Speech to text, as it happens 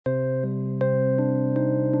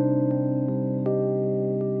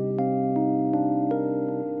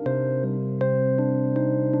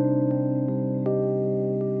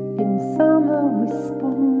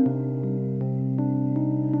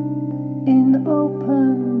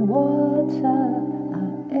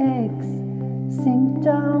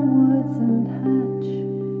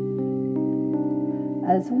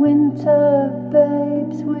As winter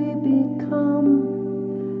babes we become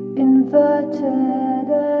inverted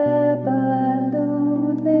balloonists.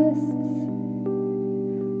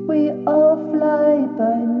 We all fly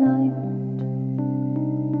by night,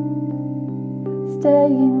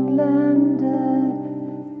 staying landed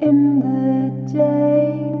in the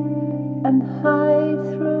day and hide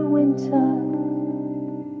through winter.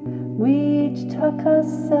 We each tuck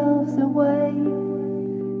ourselves away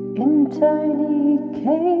in tiny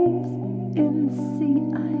caves in sea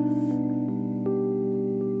ice.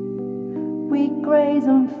 We graze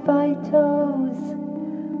on phytos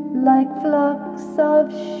like flocks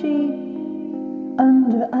of sheep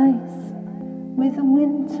under ice, with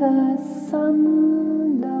winter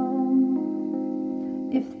sun low.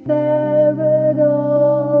 If they're at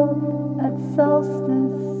all at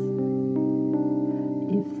solstice,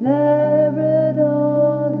 if they're at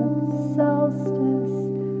all at solstice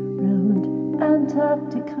round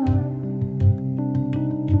Antarctica,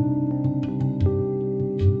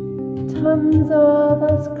 tons of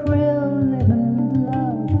us krill live and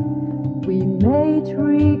love. We made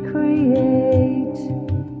recreate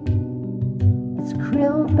as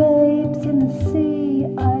krill babes in the sea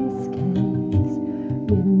ice caves.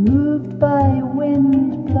 We're moved by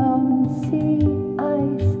wind-blown sea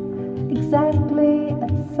ice. Exactly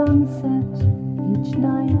at sunset each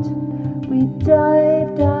night, we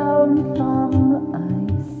dive down from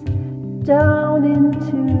ice, down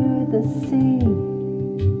into the sea.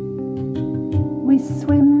 We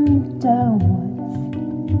swim downwards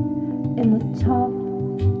in the top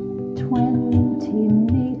 20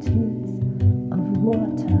 meters of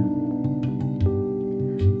water.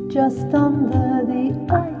 Just under the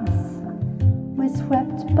ice, we're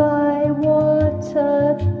swept by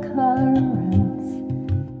water currents.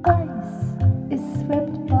 Ice is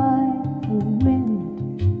swept by the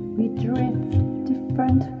wind. We drift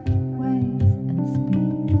different ways and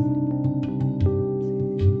speeds.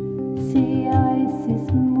 Sea ice is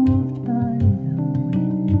moved by the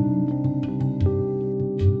wind.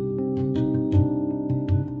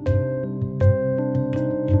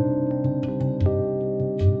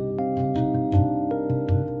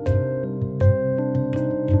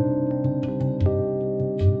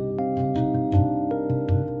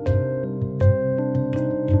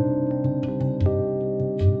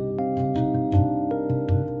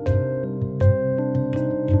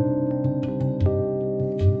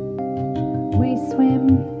 We swim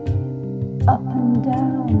up and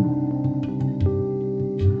down,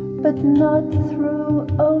 but not through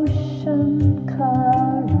ocean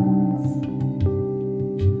currents.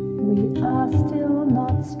 We are still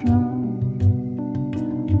not strong.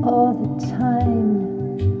 All the time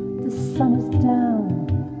the sun is down,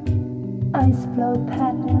 ice flow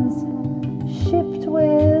patterns shift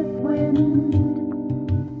with wind.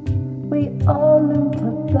 We all loop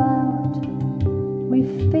about. We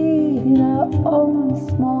feed in our own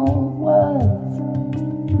small worlds.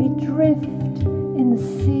 We drift in the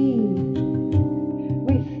sea.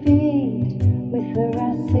 We feed with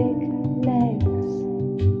thoracic legs.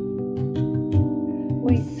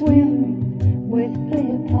 We swim with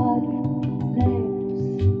leopard legs.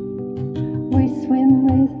 We swim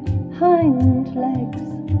with hind legs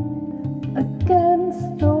against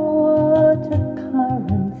the water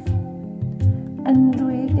currents, and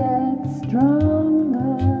we get stronger.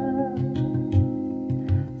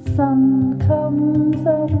 Sun comes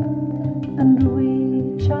up and we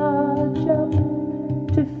charge up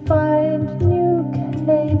to find new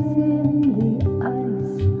caves in the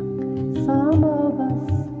ice. Some of us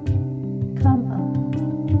come up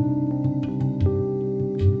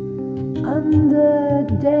under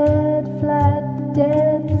dead, flat,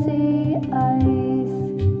 dead sea ice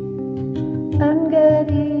and get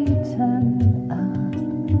eaten up.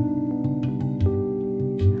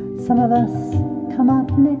 Some of us come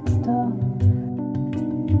up next door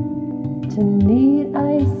to neat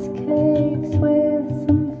ice caves with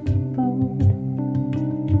some food.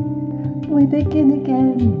 We begin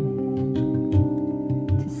again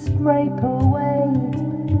to scrape away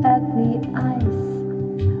at the ice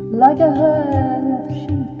like a herd of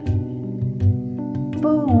sheep.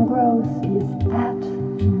 Boom growth is at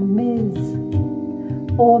the Miz,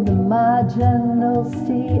 or the marginal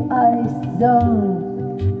sea ice zone.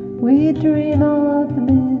 We dream of the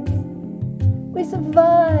Miz. We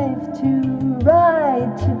survive to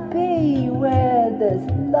ride, to be where there's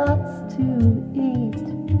lots to eat.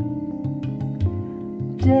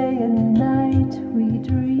 Day and night we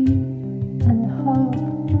dream and hope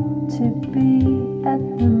to be at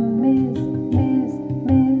the Miz, Miz,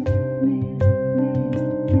 Miz, Miz, Miz,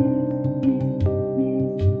 Miz, Miz, Miz,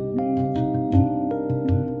 Miz, Miz,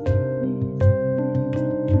 Miz.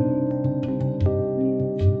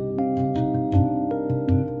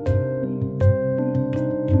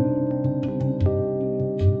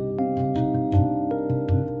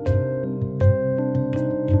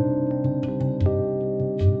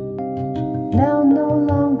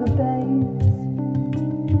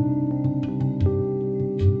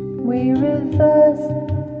 We reverse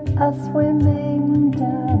our swimming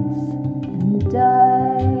doves and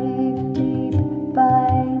dive deep by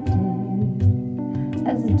day.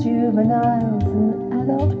 As juveniles and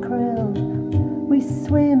adult krill, we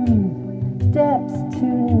swim depths to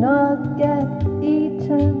not get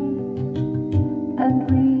eaten, and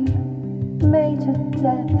we mate at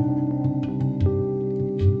depth.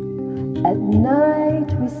 At night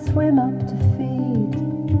we swim up to feed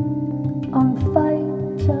on phytoplankton,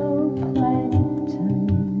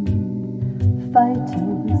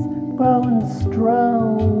 phytos grown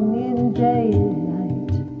strong in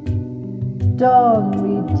daylight. Dawn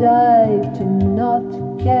we dive to not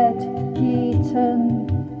get eaten.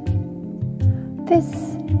 This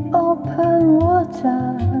open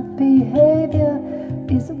water behavior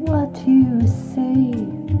is what you see.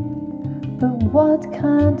 But what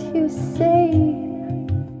can't you see?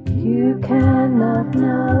 You cannot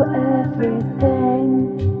know everything.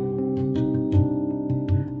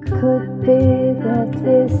 Could be that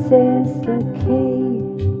this is the key.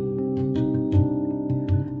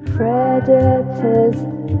 Predators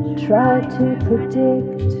try to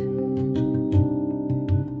predict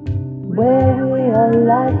where we are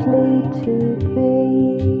likely to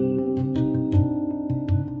be.